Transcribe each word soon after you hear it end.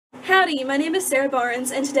Howdy, my name is Sarah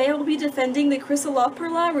Barnes, and today I will be defending the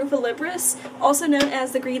Chrysaloperla rufilibris, also known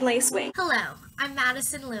as the green lacewing. Hello, I'm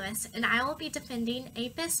Madison Lewis, and I will be defending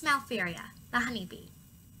Apis malferia, the honeybee.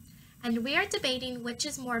 And we are debating which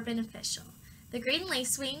is more beneficial, the green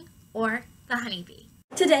lacewing or the honeybee.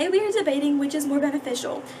 Today we are debating which is more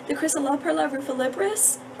beneficial, the Chrysaloperla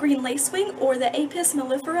rufilibris, green lacewing, or the Apis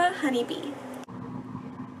mellifera honeybee.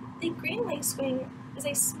 The green lacewing is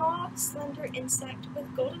a small, slender insect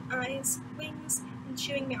with golden eyes, wings, and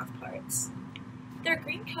chewing mouthparts. Their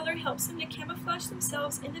green color helps them to camouflage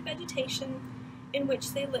themselves in the vegetation in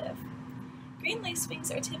which they live. Green lacewings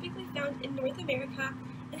are typically found in North America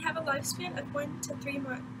and have a lifespan of 1 to 3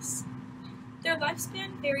 months. Their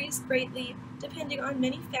lifespan varies greatly depending on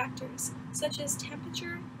many factors, such as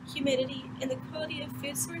temperature, humidity, and the quality of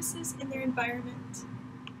food sources in their environment.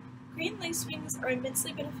 Green lacewings are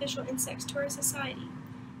immensely beneficial insects to our society,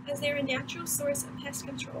 as they are a natural source of pest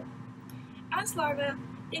control. As larvae,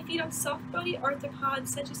 they feed on soft-bodied arthropods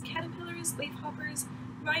such as caterpillars, leafhoppers,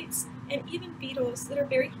 mites, and even beetles that are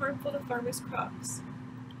very harmful to farmers' crops.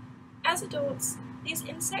 As adults, these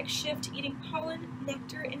insects shift to eating pollen,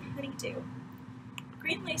 nectar, and honeydew.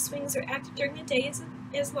 Green lacewings are active during the day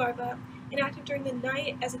as larvae and active during the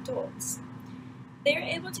night as adults. They are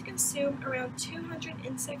able to consume around 200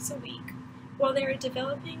 insects a week while they are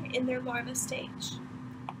developing in their larva stage.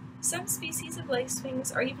 Some species of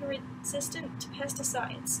lacewings are even resistant to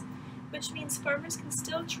pesticides, which means farmers can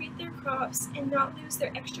still treat their crops and not lose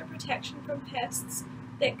their extra protection from pests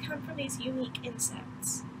that come from these unique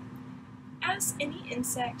insects. As any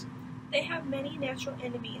insect, they have many natural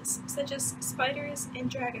enemies, such as spiders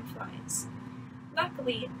and dragonflies.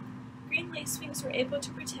 Luckily, green lacewings are able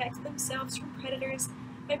to protect themselves from predators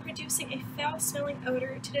by producing a foul-smelling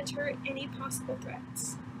odor to deter any possible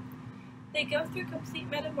threats. They go through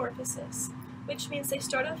complete metamorphosis, which means they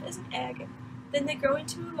start off as an egg, then they grow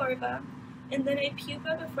into a larva, and then a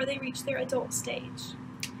pupa before they reach their adult stage.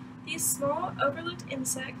 These small, overlooked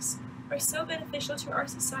insects are so beneficial to our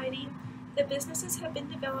society that businesses have been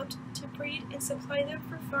developed to breed and supply them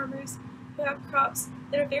for farmers who have crops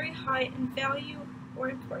that are very high in value or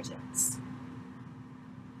importance.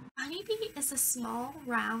 Honeybee is a small,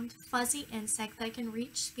 round, fuzzy insect that can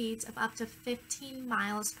reach speeds of up to 15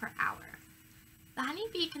 miles per hour. The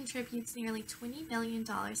honeybee contributes nearly $20 billion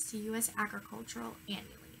to U.S. agriculture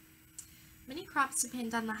annually. Many crops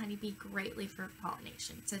depend on the honeybee greatly for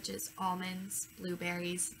pollination, such as almonds,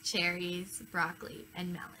 blueberries, cherries, broccoli,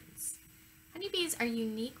 and melons. Honeybees are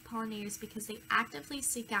unique pollinators because they actively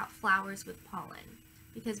seek out flowers with pollen,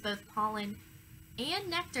 because both pollen and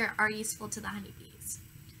nectar are useful to the honeybees.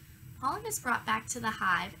 Pollen is brought back to the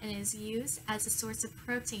hive and is used as a source of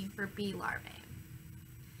protein for bee larvae.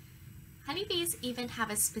 Honeybees even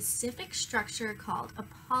have a specific structure called a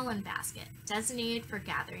pollen basket, designated for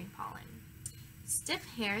gathering pollen. Stiff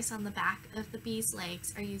hairs on the back of the bee's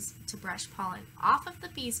legs are used to brush pollen off of the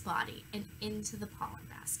bee's body and into the pollen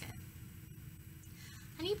basket.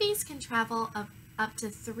 Honeybees can travel up to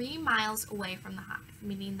 3 miles away from the hive,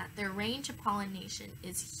 meaning that their range of pollination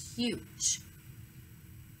is huge.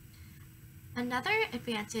 Another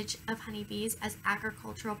advantage of honeybees as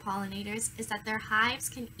agricultural pollinators is that their hives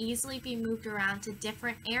can easily be moved around to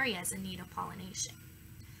different areas in need of pollination.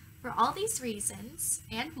 For all these reasons,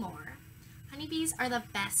 and more, honeybees are the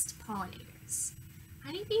best pollinators.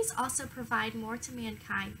 Honeybees also provide more to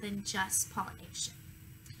mankind than just pollination.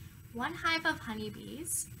 One hive of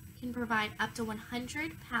honeybees can provide up to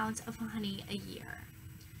 100 pounds of honey a year.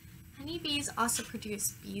 Honeybees also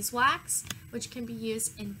produce beeswax, which can be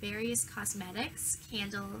used in various cosmetics,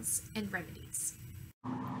 candles, and remedies.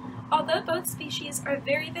 Although both species are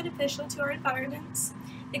very beneficial to our environments,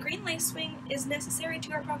 the green lacewing is necessary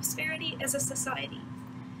to our prosperity as a society.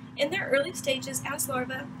 In their early stages as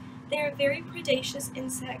larvae, they are very predaceous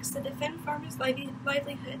insects that defend farmers'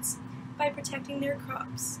 livelihoods by protecting their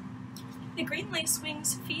crops. The green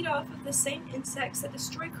lacewings feed off of the same insects that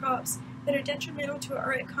destroy crops that are detrimental to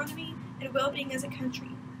our economy and well-being as a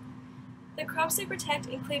country. The crops they protect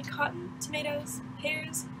include cotton, tomatoes,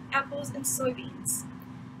 pears, apples, and soybeans.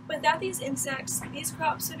 Without these insects, these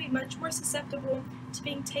crops would be much more susceptible to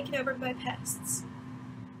being taken over by pests.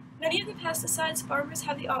 Many of the pesticides farmers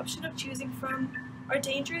have the option of choosing from are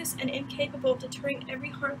dangerous and incapable of deterring every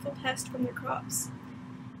harmful pest from their crops.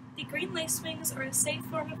 The green lacewings are a safe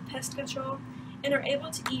form of pest control and are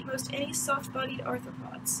able to eat most any soft-bodied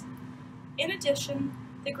arthropods. In addition,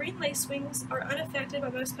 the green lacewings are unaffected by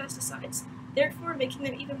most pesticides, therefore making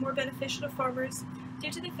them even more beneficial to farmers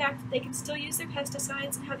due to the fact that they can still use their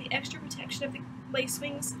pesticides and have the extra protection of the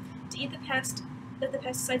lacewings to eat the pest that the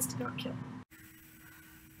pesticides did not kill.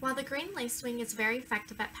 While the green lacewing is very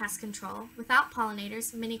effective at pest control, without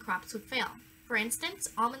pollinators, many crops would fail. For instance,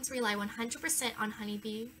 almonds rely 100% on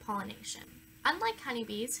honeybee pollination. Unlike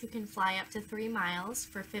honeybees, who can fly up to 3 miles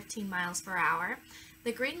for 15 miles per hour,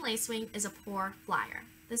 the green lacewing is a poor flyer.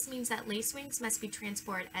 This means that lacewings must be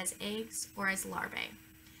transported as eggs or as larvae.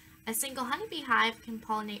 A single honeybee hive can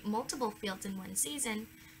pollinate multiple fields in one season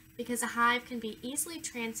because a hive can be easily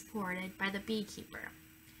transported by the beekeeper.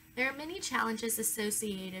 There are many challenges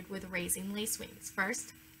associated with raising lacewings.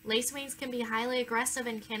 First, lacewings can be highly aggressive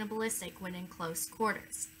and cannibalistic when in close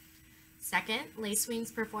quarters. Second,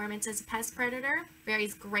 lacewings' performance as a pest predator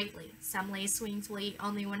varies greatly. Some lacewings will eat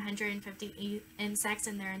only 150 insects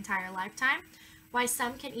in their entire lifetime, while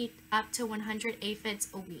some can eat up to 100 aphids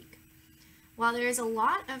a week. While there is a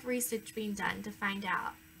lot of research being done to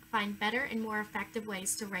find better and more effective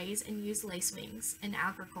ways to raise and use lacewings in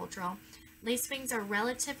agricultural, lacewings are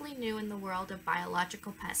relatively new in the world of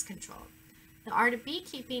biological pest control. The art of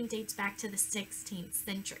beekeeping dates back to the 16th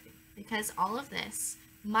century. Because all of this,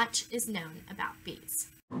 much is known about bees.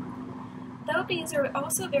 Though bees are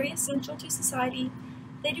also very essential to society,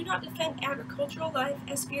 they do not defend agricultural life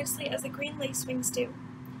as fiercely as the green lacewings do.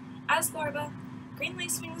 As larvae, green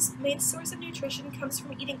lacewings' main source of nutrition comes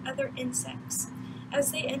from eating other insects.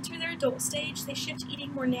 As they enter their adult stage, they shift to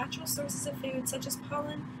eating more natural sources of food such as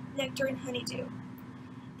pollen, nectar, and honeydew.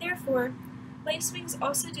 Therefore, lacewings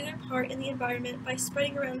also do their part in the environment by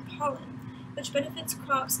spreading around pollen, which benefits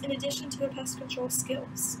crops in addition to the pest control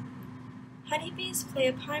skills. Honeybees play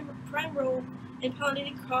a prime role in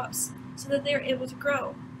pollinating crops so that they are able to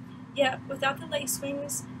grow, yet without the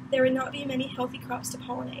lacewings, there would not be many healthy crops to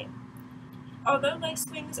pollinate. Although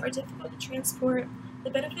lacewings are difficult to transport, the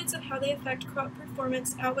benefits of how they affect crop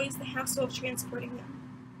performance outweighs the hassle of transporting them.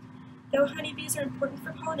 Though honeybees are important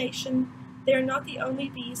for pollination, they are not the only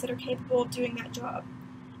bees that are capable of doing that job.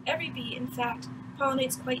 Every bee, in fact,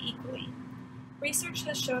 pollinates quite equally. Research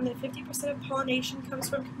has shown that 50% of pollination comes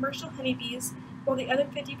from commercial honeybees, while the other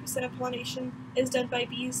 50% of pollination is done by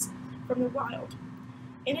bees from the wild.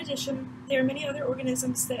 In addition, there are many other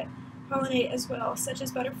organisms that pollinate as well, such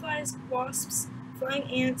as butterflies, wasps,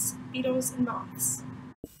 flying ants, beetles, and moths.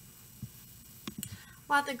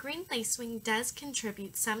 While the green lacewing does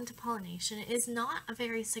contribute some to pollination, it is not a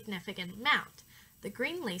very significant amount. The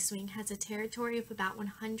green lacewing has a territory of about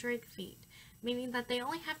 100 feet, meaning that they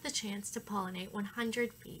only have the chance to pollinate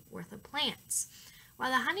 100 feet worth of plants, while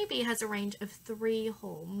the honeybee has a range of 3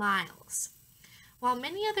 whole miles. While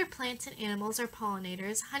many other plants and animals are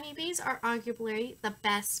pollinators, honeybees are arguably the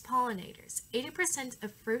best pollinators. 80%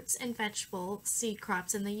 of fruits and vegetable seed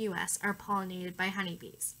crops in the U.S. are pollinated by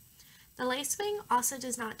honeybees. The lacewing also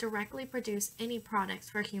does not directly produce any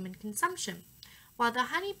products for human consumption, while the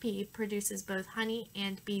honeybee produces both honey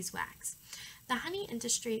and beeswax. The honey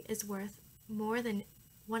industry is worth more than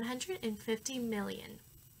 150 million.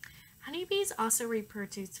 Honeybees also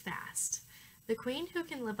reproduce fast. The queen, who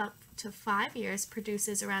can live up to 5 years,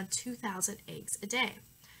 produces around 2,000 eggs a day.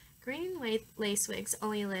 Green lacewings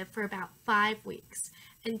only live for about 5 weeks,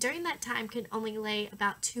 and during that time can only lay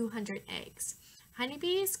about 200 eggs.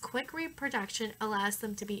 Honeybees' quick reproduction allows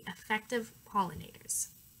them to be effective pollinators.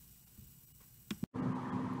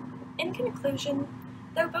 In conclusion,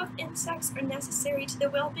 though both insects are necessary to the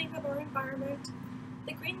well-being of our environment,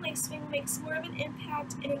 the green lacewing makes more of an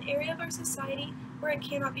impact in an area of our society where it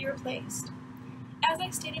cannot be replaced. As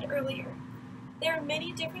I stated earlier, there are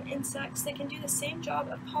many different insects that can do the same job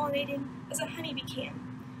of pollinating as a honeybee can,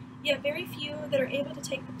 yet very few that are able to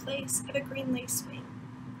take the place of a green lacewing.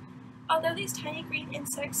 Although these tiny green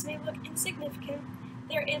insects may look insignificant,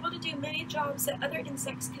 they are able to do many jobs that other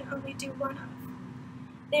insects can only do one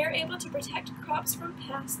of. They are able to protect crops from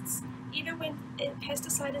pests, even when a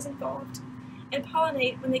pesticide is involved, and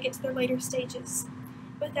pollinate when they get to their later stages.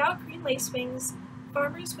 Without green lacewings,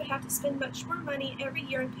 farmers would have to spend much more money every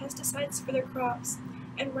year on pesticides for their crops,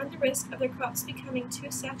 and run the risk of their crops becoming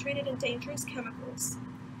too saturated in dangerous chemicals.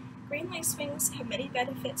 Green lacewings have many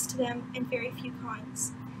benefits to them and very few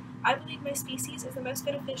cons. I believe my species is the most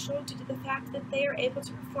beneficial due to the fact that they are able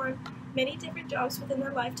to perform many different jobs within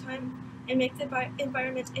their lifetime and make the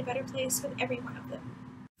environment a better place with every one of them.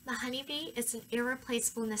 The honeybee is an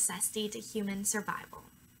irreplaceable necessity to human survival.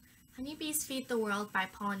 Honeybees feed the world by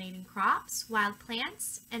pollinating crops, wild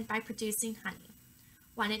plants, and by producing honey.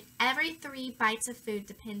 1 in every 3 bites of food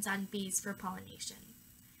depends on bees for pollination.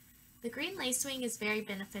 The green lacewing is very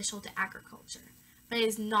beneficial to agriculture, but it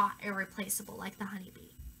is not irreplaceable like the honeybee.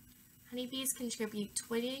 Honeybees contribute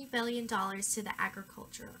 $20 billion to the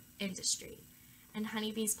agricultural industry, and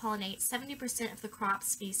honeybees pollinate 70% of the crop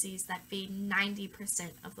species that feed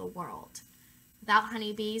 90% of the world. Without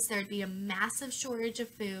honeybees, there would be a massive shortage of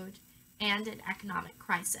food and an economic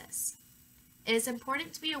crisis. It is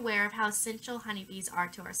important to be aware of how essential honeybees are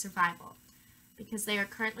to our survival, because they are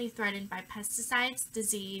currently threatened by pesticides,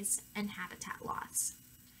 disease, and habitat loss.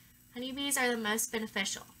 Honeybees are the most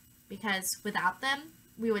beneficial, because without them,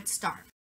 we would starve.